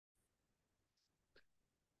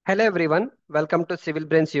Hello everyone, welcome to Civil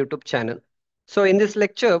Brains YouTube channel. So in this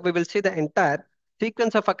lecture, we will see the entire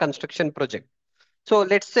sequence of a construction project. So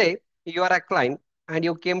let's say you are a client and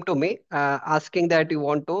you came to me asking that you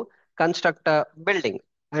want to construct a building,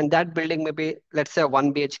 and that building may be, let's say, a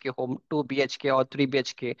 1 BHK home, 2 BHK or 3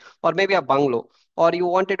 BHK, or maybe a bungalow, or you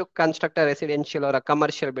wanted to construct a residential or a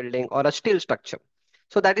commercial building or a steel structure.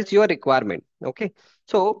 So that is your requirement. Okay.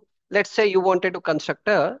 So let's say you wanted to construct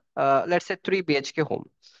a, let's say, 3 BHK home.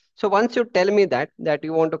 So once you tell me that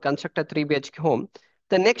you want to construct a 3 BHK home,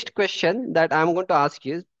 the next question that I'm going to ask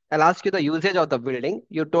you is, I'll ask you the usage of the building.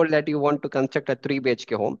 You told that you want to construct a 3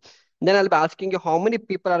 BHK home. Then I'll be asking you how many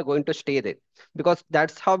people are going to stay there, because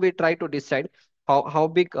that's how we try to decide how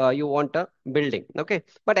big you want a building. Okay.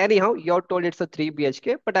 But anyhow, you're told it's a 3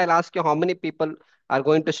 BHK, but I'll ask you how many people are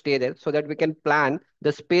going to stay there so that we can plan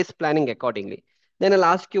the space planning accordingly. Then I'll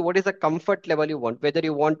ask you what is the comfort level you want, whether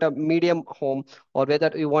you want a medium home or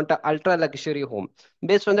whether you want a ultra luxury home.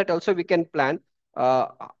 Based on that, also we can plan uh,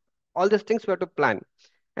 all these things we have to plan.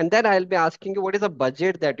 And then I'll be asking you what is the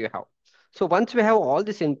budget that you have. So once we have all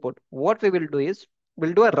this input, what we will do is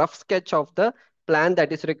we'll do a rough sketch of the plan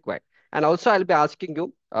that is required. And also I'll be asking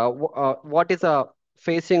you what is a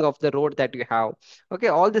facing of the road that you have. Okay,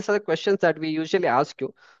 all these are the questions that we usually ask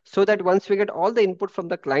you, so that once we get all the input from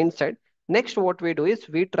the client side, next what we do is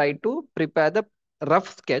we try to prepare the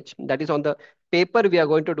rough sketch, that is on the paper we are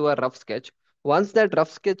going to do a rough sketch. Once that rough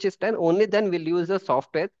sketch is done, only then we'll use the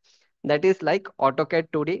software that is like AutoCAD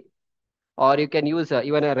 2D, or you can use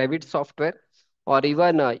even a Revit software, or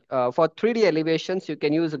even for 3D elevations, you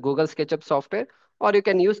can use Google SketchUp software, or you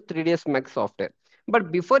can use 3ds Max software.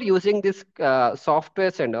 But before using this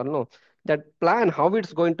softwares and all, no, that plan, how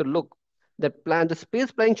it's going to look, that plan, the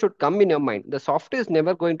space planning should come in your mind. The software is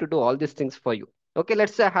never going to do all these things for you. Okay,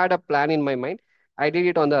 let's say I had a plan in my mind. I did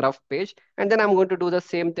it on the rough page, and then I'm going to do the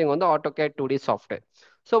same thing on the AutoCAD 2D software.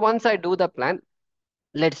 So once I do the plan,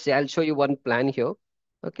 let's say I'll show you one plan here.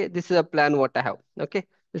 Okay, this is a plan what I have. Okay,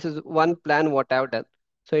 this is one plan what I've done.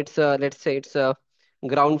 So it's a, let's say it's a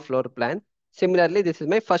ground floor plan. Similarly, this is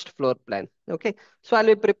my first floor plan. Okay, so I'll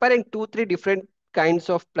be preparing two, three different kinds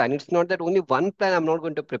of plan. It's not that only one plan I'm not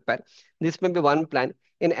going to prepare. This may be one plan.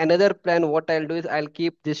 In another plan, what I'll do is I'll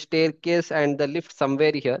keep the staircase and the lift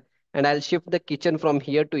somewhere here, and I'll shift the kitchen from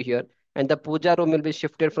here to here, and the puja room will be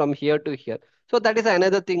shifted from here to here. So that is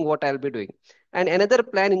another thing what I'll be doing. And another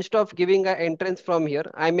plan, instead of giving an entrance from here,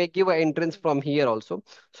 I may give an entrance from here also.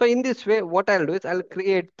 So in this way, what I'll do is I'll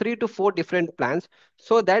create 3 to 4 different plans,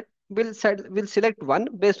 so that we'll select one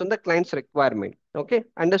based on the client's requirement. Okay,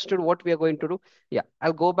 understood what we are going to do? Yeah,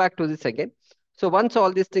 I'll go back to this again. So once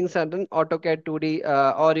all these things are done, AutoCAD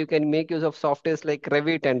 2D, or you can make use of softwares like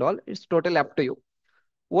Revit and all, it's totally up to you.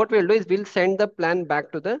 What we'll do is we'll send the plan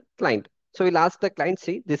back to the client. So we'll ask the client,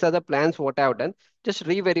 see, these are the plans what I have done. Just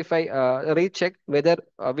re-verify, recheck whether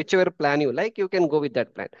whichever plan you like, you can go with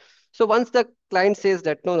that plan. So once the client says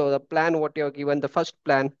that, no, the plan what you have given, the first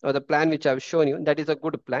plan or the plan which I've shown you, that is a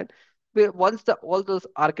good plan. Once all those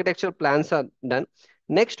architectural plans are done,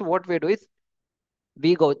 next what we do is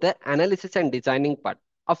we go with the analysis and designing part.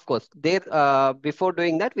 Of course, there before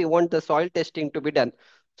doing that, we want the soil testing to be done,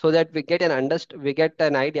 so that we get we get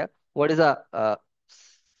an idea what is a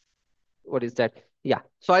what is that? Yeah,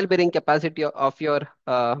 soil bearing capacity of your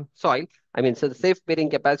soil. I mean, so the safe bearing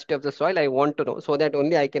capacity of the soil, I want to know, so that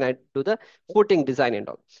only I can do the footing design and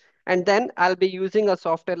all. And then I'll be using a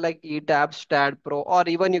software like ETABS, STAD Pro, or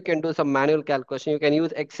even you can do some manual calculation. You can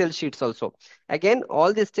use Excel sheets also. Again,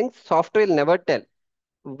 all these things, software will never tell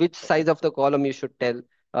which size of the column you should tell,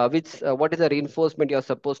 which what is the reinforcement you're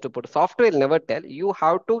supposed to put. Software will never tell. You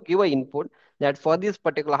have to give an input that for this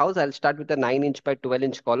particular house, I'll start with a 9-inch by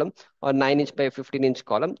 12-inch column or 9-inch by 15-inch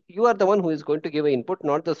column. You are the one who is going to give an input,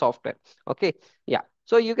 not the software. Okay. Yeah.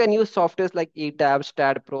 So you can use softwares like ETAB,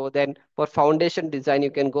 STAD Pro. Then for foundation design,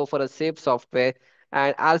 you can go for a safe software.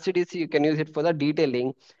 And RCDC, you can use it for the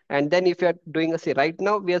detailing. And then if you're doing a, say, right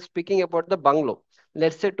now, we are speaking about the bungalow.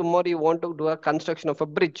 Let's say tomorrow you want to do a construction of a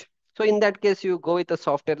bridge. So in that case, you go with a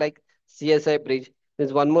software like CSI Bridge.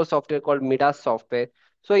 There's one more software called Midas software.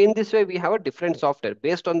 So in this way, we have a different software.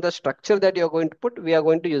 Based on the structure that you're going to put, we are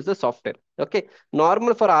going to use the software. Okay.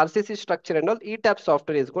 Normal for RCC structure and all, ETAP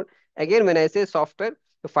software is good. Again, when I say software,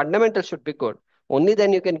 the fundamental should be good. Only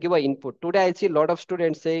then you can give an input. Today, I see a lot of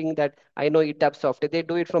students saying that I know ETAP software. They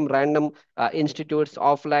do it from random institutes,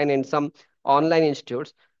 offline, and some online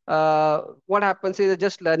institutes. what happens is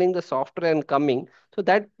just learning the software and coming. So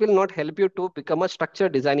that will not help you to become a structural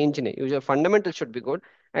design engineer. Your fundamental should be good,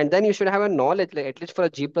 and then you should have a knowledge, like at least for a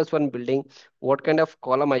G+1 building, what kind of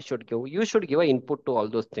column I should give. You should give an input to all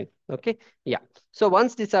those things. Okay, yeah. So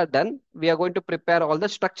once these are done, we are going to prepare all the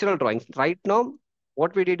structural drawings. Right now,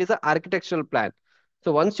 what we did is an architectural plan.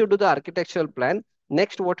 So once you do the architectural plan,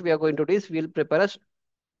 next what we are going to do is we'll prepare a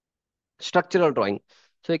structural drawing.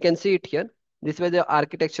 So you can see it here. This was the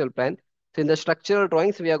architectural plan. So in the structural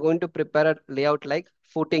drawings, we are going to prepare a layout like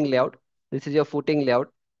footing layout. This is your footing layout.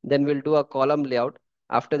 Then we'll do a column layout.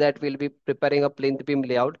 After that, we'll be preparing a plinth beam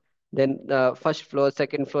layout. Then first floor,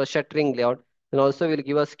 second floor, shuttering layout. And also we'll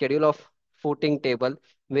give a schedule of footing table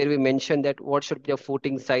where we mention that what should be the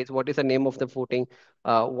footing size, what is the name of the footing,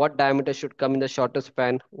 what diameter should come in the shorter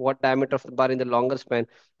span, what diameter of the bar in the longer span,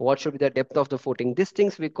 what should be the depth of the footing. These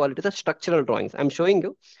things we call it as structural drawings. I'm showing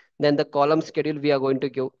you. Then the column schedule we are going to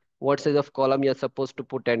give what size of column you're supposed to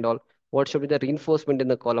put and all. What should be the reinforcement in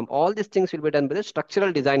the column. All these things will be done by the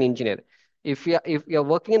structural design engineer. If you're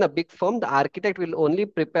working in a big firm, the architect will only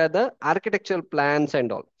prepare the architectural plans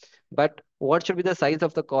and all. But what should be the size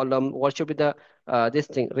of the column? What should be the this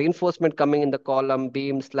thing reinforcement coming in the column,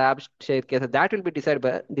 beam, slab, staircase? That will be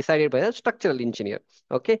decided by a structural engineer.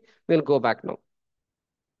 Okay, we'll go back now.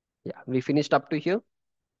 Yeah, we finished up to here.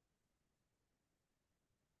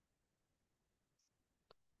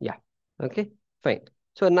 Yeah. Okay. Fine.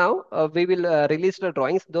 So now we will release the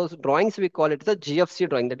drawings. Those drawings we call it the GFC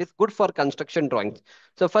drawing. That is good for construction drawings.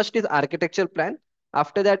 So first is architectural plan.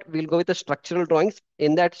 After that, we'll go with the structural drawings.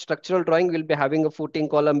 In that structural drawing, we'll be having a footing,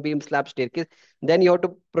 column, beam, slab, staircase. Then you have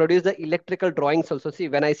to produce the electrical drawings also. See,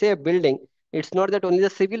 when I say a building, it's not that only the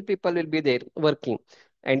civil people will be there working.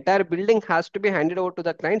 Entire building has to be handed over to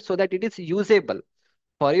the client so that it is usable.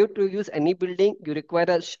 For you to use any building, you require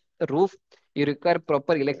a roof, you require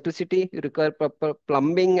proper electricity, you require proper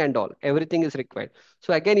plumbing and all. Everything is required.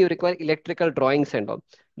 So again, you require electrical drawings and all.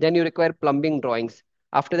 Then you require plumbing drawings.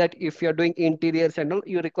 After that, if you're doing interiors and all,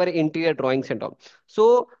 you require interior drawings and all.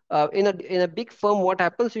 So in a big firm, what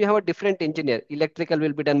happens? You have a different engineer. Electrical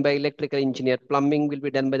will be done by electrical engineer. Plumbing will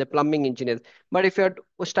be done by the plumbing engineers. But if you're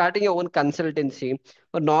starting your own consultancy,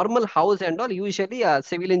 a normal house and all, usually a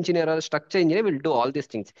civil engineer or a structure engineer will do all these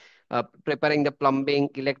things. Preparing the plumbing,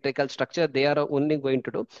 electrical structure, they are only going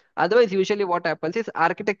to do. Otherwise, usually what happens is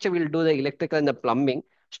architecture will do the electrical and the plumbing.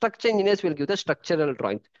 Structure engineers will give the structural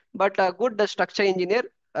drawings. But good the structure engineer,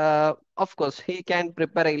 of course, he can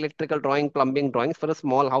prepare electrical drawing, plumbing drawings for a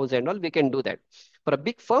small house and all. We can do that. For a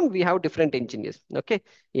big firm, we have different engineers. Okay.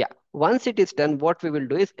 Yeah. Once it is done, what we will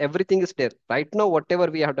do is everything is there. Right now, whatever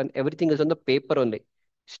we have done, everything is on the paper only.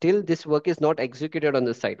 Still, this work is not executed on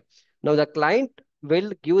the site. Now, the client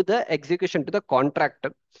will give the execution to the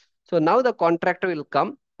contractor. So now the contractor will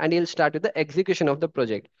come and he'll start with the execution of the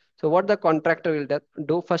project. So what the contractor will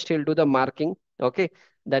do first, he'll do the marking, okay,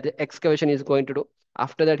 that the excavation is going to do.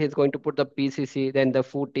 After that, he's going to put the PCC, then the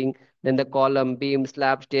footing, then the column, beam,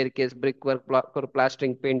 slab, staircase, brickwork,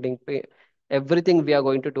 plastering, painting, everything we are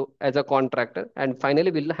going to do as a contractor. And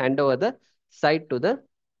finally, we'll hand over the site to the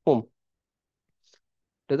home,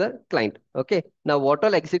 to the client. Okay. Now, what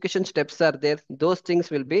all execution steps are there? Those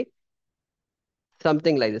things will be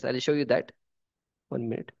something like this. I'll show you that. 1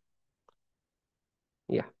 minute.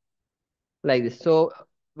 Yeah, like this. So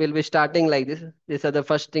we'll be starting like this. These are the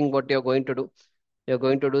first thing what you're going to do. You're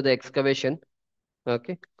going to do the excavation.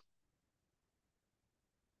 Okay.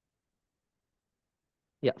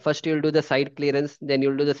 Yeah, first you'll do the side clearance, then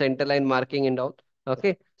you'll do the center line marking and all.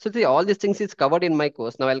 Okay. So see, all these things is covered in my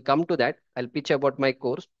course. Now I'll come to that. I'll pitch about my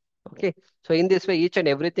course. Okay. So in this way, each and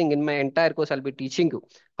everything in my entire course, I'll be teaching you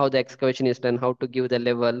how the excavation is done, how to give the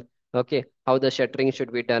level. Okay. How the shuttering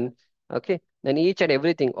should be done. Okay. Then each and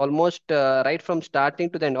everything, almost right from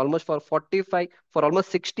starting to the end, almost for 45, for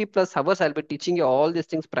almost 60 plus hours, I'll be teaching you all these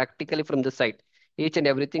things practically from the site. Each and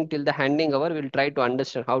everything till the handing over, we'll try to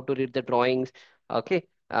understand how to read the drawings. Okay,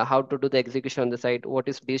 how to do the execution on the site, what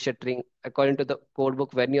is de-shuttering, according to the code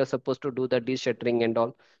book, when you're supposed to do the de-shuttering and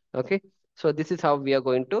all. Okay, so this is how we are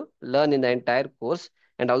going to learn in the entire course.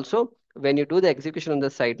 And also, when you do the execution on the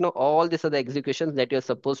site, no, all these are the executions that you're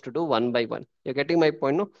supposed to do one by one. You're getting my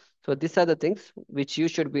point, no? So these are the things which you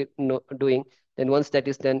should be doing. Then once that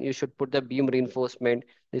is done, you should put the beam reinforcement.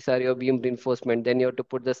 These are your beam reinforcement. Then you have to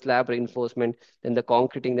put the slab reinforcement, then the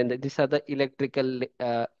concreting, then these are the electrical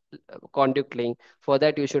conduit laying. For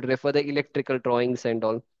that, you should refer the electrical drawings and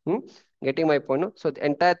all. Getting my point? No? So the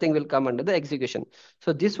entire thing will come under the execution.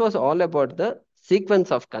 So this was all about the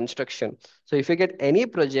sequence of construction. So if you get any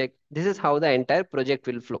project, this is how the entire project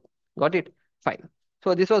will flow. Got it? Fine.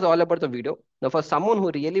 So this was all about the video. Now, for someone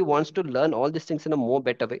who really wants to learn all these things in a more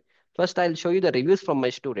better way, first I'll show you the reviews from my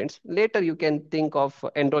students. Later, you can think of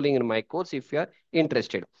enrolling in my course if you are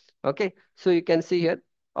interested. Okay, so you can see here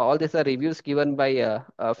all these are reviews given by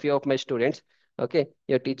a few of my students. Okay,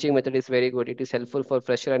 your teaching method is very good. It is helpful for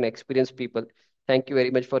fresher and experienced people. Thank you very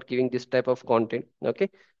much for giving this type of content. Okay,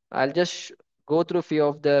 I'll just go through few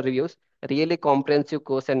of the reviews. Really comprehensive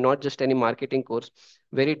course and not just any marketing course.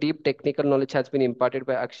 Very deep technical knowledge has been imparted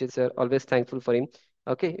by Akshay sir. Always thankful for him.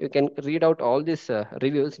 Okay, you can read out all these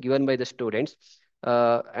reviews given by the students,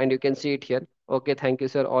 and you can see it here. Okay, thank you,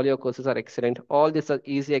 sir. All your courses are excellent. All this are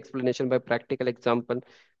easy explanation by practical example.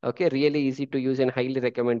 Okay, really easy to use and highly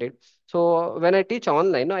recommended. So when I teach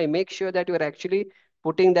online, no, I make sure that you are actually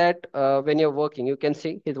putting that when you're working. You can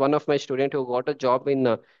see he's one of my student who got a job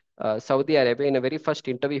in Saudi Arabia in a very first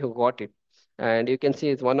interview who got it. And you can see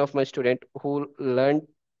he's one of my student who learned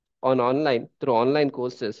on online through online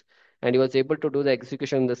courses, and he was able to do the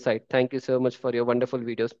execution on the site. Thank you so much for your wonderful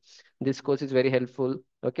videos. This course is very helpful.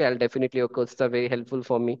 Okay, I'll definitely, your courses are very helpful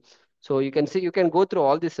for me. So you can see, you can go through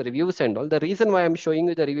all these reviews and all. The reason why I'm showing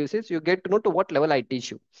you the reviews is you get to know to what level I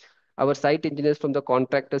teach you. Our site engineers from the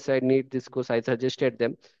contractor side need this course. I suggested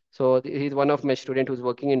them. So he's one of my student who's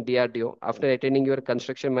working in DRDO. After attending your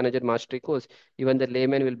construction manager mastery course, even the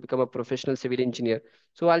layman will become a professional civil engineer.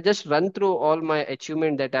 So I'll just run through all my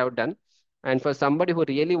achievement that I've done. And for somebody who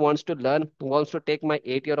really wants to learn, who wants to take my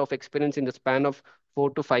 8 year of experience in the span of 4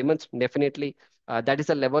 to 5 months, definitely that is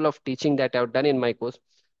a level of teaching that I've done in my course.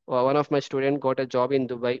 One of my student got a job in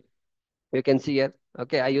Dubai. You can see here.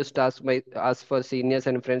 Okay, I used to ask for seniors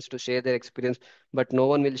and friends to share their experience, but no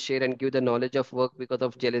one will share and give the knowledge of work because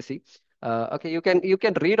of jealousy. Okay, you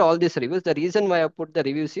can read all these reviews. The reason why I put the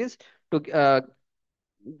reviews is to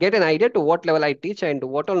get an idea to what level I teach and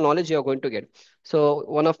what all knowledge you are going to get. So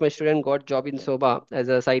one of my student got job in Soba as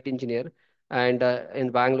a site engineer, and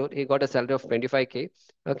in Bangalore he got a salary of 25K.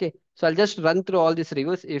 Okay, so I'll just run through all these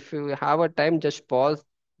reviews. If you have a time, just pause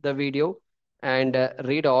the video and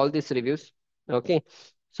read all these reviews. Okay,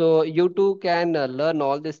 so you too can learn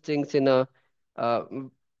all these things in a uh,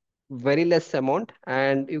 very less amount,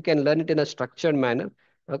 and you can learn it in a structured manner.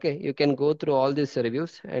 Okay, you can go through all these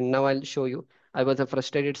reviews, and now I'll show you. I was a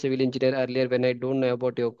frustrated civil engineer earlier when I don't know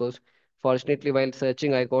about your course. Fortunately, while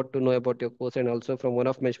searching, I got to know about your course, and also from one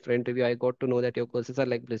of my friend review, I got to know that your courses are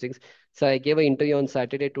like blessings. So I gave an interview on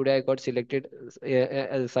Saturday. Today, I got selected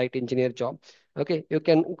as a site engineer job. Okay, you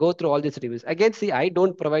can go through all these reviews. Again, see, I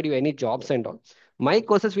don't provide you any jobs and all. My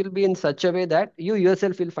courses will be in such a way that you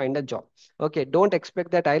yourself will find a job. Okay, don't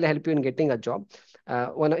expect that I'll help you in getting a job.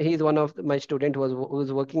 He's one of my student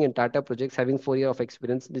who's working in Tata projects, having 4 years of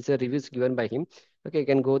experience. These are reviews given by him. Okay, you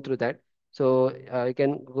can go through that. So you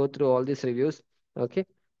can go through all these reviews. Okay,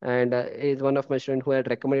 and he's one of my student who had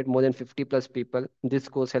recommended more than 50 plus people. This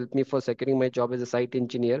course helped me for securing my job as a site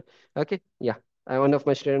engineer. Okay, yeah, one of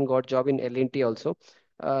my student got job in L&T also.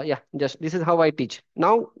 Yeah, just this is how I teach.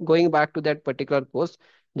 Now going back to that particular course,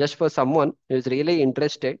 just for someone who is really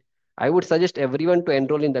interested, I would suggest everyone to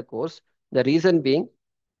enroll in the course. The reason being,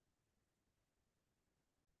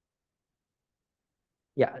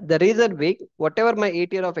 yeah, the reason being, whatever my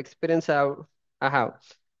 8 year of experience I have,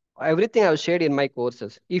 everything I've shared in my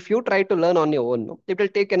courses. If you try to learn on your own, no, it will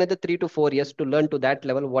take another 3 to 4 years to learn to that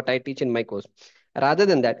level what I teach in my course. Rather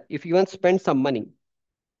than that, if you want to spend some money,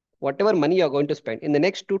 whatever money you're going to spend in the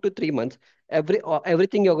next 2 to 3 months,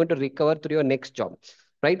 everything you're going to recover through your next job,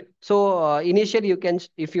 right? So initially you can,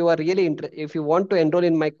 if you are really if you want to enroll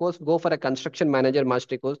in my course, go for a construction manager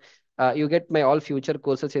mastery course. You get my all future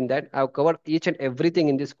courses in that. I've covered each and everything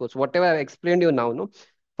in this course, whatever I've explained you now, no,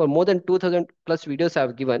 for more than 2000 plus videos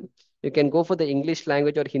I've given. You can go for the English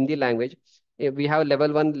language or Hindi language. We have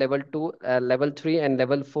level 1, level 2, level 3, and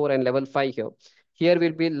level 4 and level 5 here. Here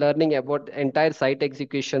we'll be learning about entire site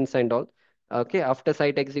executions and all. Okay, after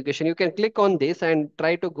site execution, you can click on this and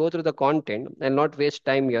try to go through the content and not waste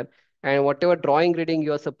time here. And whatever drawing reading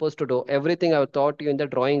you are supposed to do, everything I've taught you in the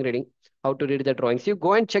drawing reading, how to read the drawings. You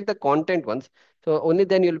go and check the content once. So only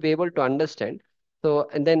then you'll be able to understand. So,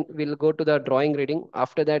 and then we'll go to the drawing reading.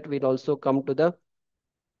 After that, we'll also come to the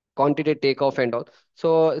quantity takeoff and all.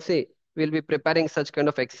 So see, we'll be preparing such kind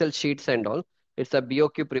of Excel sheets and all. It's a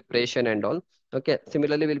BOQ preparation and all. Okay.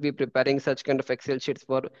 Similarly, we'll be preparing such kind of Excel sheets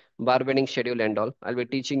for bargaining schedule and all. I'll be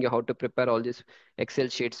teaching you how to prepare all these Excel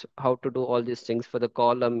sheets, how to do all these things for the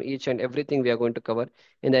column, each and everything we are going to cover.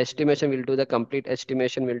 In the estimation, we'll do the complete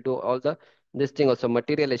estimation. We'll do all the this thing also,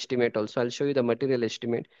 material estimate also. I'll show you the material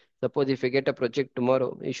estimate. Suppose if you get a project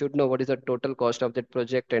tomorrow, you should know what is the total cost of that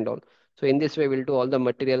project and all. So in this way, we'll do all the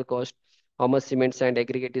material cost, how much cement sand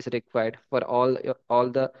aggregate is required for all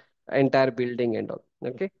the entire building and all.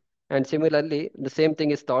 Okay. And similarly, the same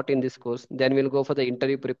thing is taught in this course. Then we'll go for the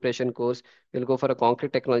interview preparation course. We'll go for a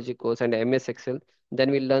concrete technology course and MS Excel. Then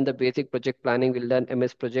we'll learn the basic project planning. We'll learn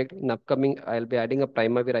MS project. In upcoming, I'll be adding a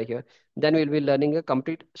Primavera here. Then we'll be learning a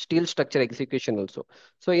complete steel structure execution also.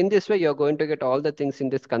 So in this way, you're going to get all the things in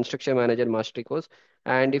this construction manager mastery course.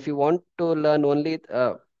 And if you want to learn only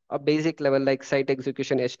a basic level like site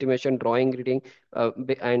execution, estimation, drawing, reading,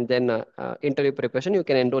 and then interview preparation, you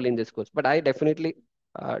can enroll in this course. But I definitely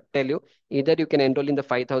tell you, either you can enroll in the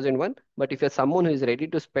 5001, but if you're someone who is ready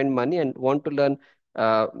to spend money and want to learn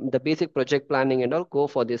the basic project planning and all, go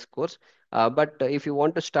for this course. But if you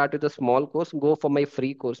want to start with a small course, go for my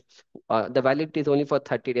free course. The validity is only for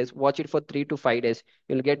 30 days. Watch it for 3 to 5 days.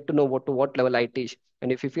 You'll get to know what level I teach.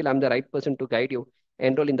 And if you feel I'm the right person to guide you,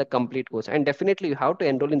 enroll in the complete course. And definitely you have to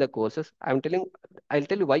enroll in the courses. I'll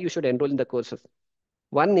tell you why you should enroll in the courses.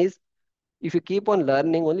 One is, if you keep on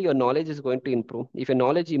learning, only your knowledge is going to improve. If your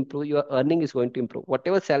knowledge improve, your earning is going to improve.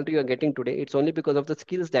 Whatever salary you are getting today, it's only because of the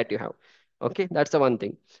skills that you have. Okay, that's the one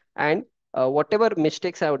thing. And whatever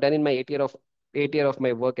mistakes I have done in my 8 year of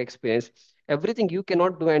my work experience, everything you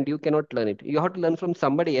cannot do and you cannot learn it. You have to learn from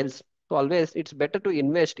somebody else. So always it's better to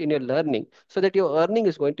invest in your learning so that your earning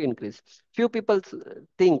is going to increase. Few people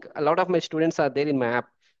think, a lot of my students are there in my app,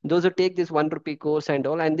 those who take this 1 rupee course and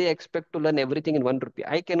all, and they expect to learn everything in 1 rupee.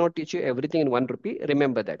 I cannot teach you everything in 1 rupee.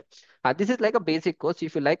 Remember that. This is like a basic course.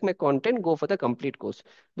 If you like my content, go for the complete course.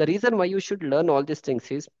 The reason why you should learn all these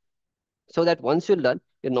things is so that once you learn,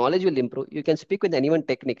 your knowledge will improve. You can speak with anyone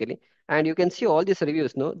technically, and you can see all these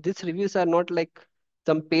reviews. No, these reviews are not like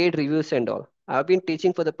some paid reviews and all. I've been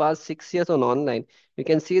teaching for the past 6 years on online. You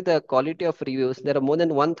can see the quality of reviews. There are more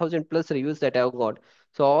than 1000 plus reviews that I've got.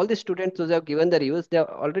 So all the students who have given the reviews, they are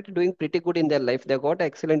already doing pretty good in their life. They've got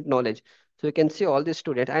excellent knowledge. So you can see all these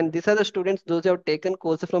students, and these are the students those who have taken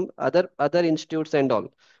courses from other institutes and all.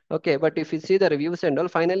 Okay, but if you see the reviews and all,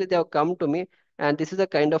 finally they have come to me, and this is the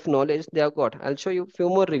kind of knowledge they have got. I'll show you few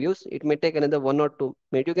more reviews. It may take another 1 or 2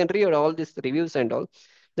 minutes. You can read all these reviews and all.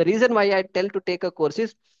 The reason why I tell to take a course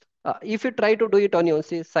is, if you try to do it on your own,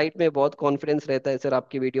 see, site में बहुत confidence रहता है sir,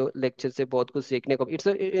 आपकी video lecture से बहुत कुछ सीखने को.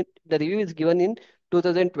 The review is given in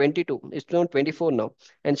 2022. It's now 24 now,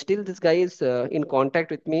 and still this guy is in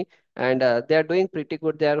contact with me, and they are doing pretty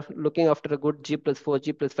good. They are looking after a good G+4,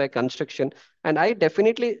 G+5 construction, and I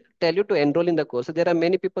definitely tell you to enroll in the course. So there are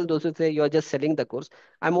many people those who say you are just selling the course.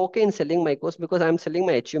 I'm okay in selling my course because I'm selling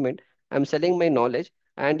my achievement. I'm selling my knowledge,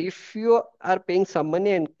 and if you are paying some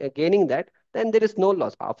money and gaining that, then there is no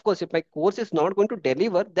loss. Of course, if my course is not going to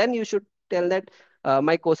deliver, then you should tell that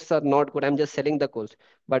my courses are not good. I'm just selling the course.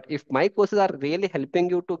 But if my courses are really helping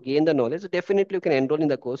you to gain the knowledge, definitely you can enroll in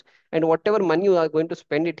the course. And whatever money you are going to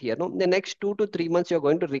spend it here, no, the next 2 to 3 months, you're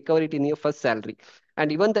going to recover it in your first salary.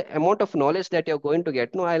 And even the amount of knowledge that you're going to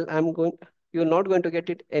get, no, you're not going to get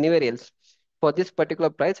it anywhere else for this particular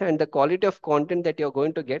price. And the quality of content that you're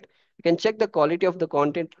going to get, you can check the quality of the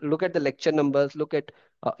content, look at the lecture numbers, look at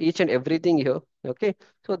each and everything here. Okay,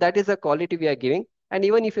 so that is the quality we are giving. And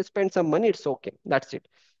even if you spend some money, it's okay. That's it.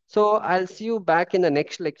 So I'll see you back in the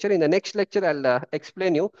next lecture. In the next lecture, I'll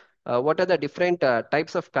explain you what are the different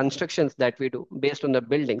types of constructions that we do based on the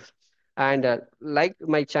buildings. And like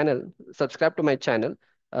my channel, subscribe to my channel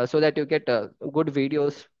so that you get good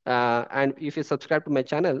videos. And if you subscribe to my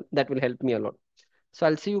channel, that will help me a lot. So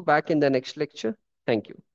I'll see you back in the next lecture. Thank you.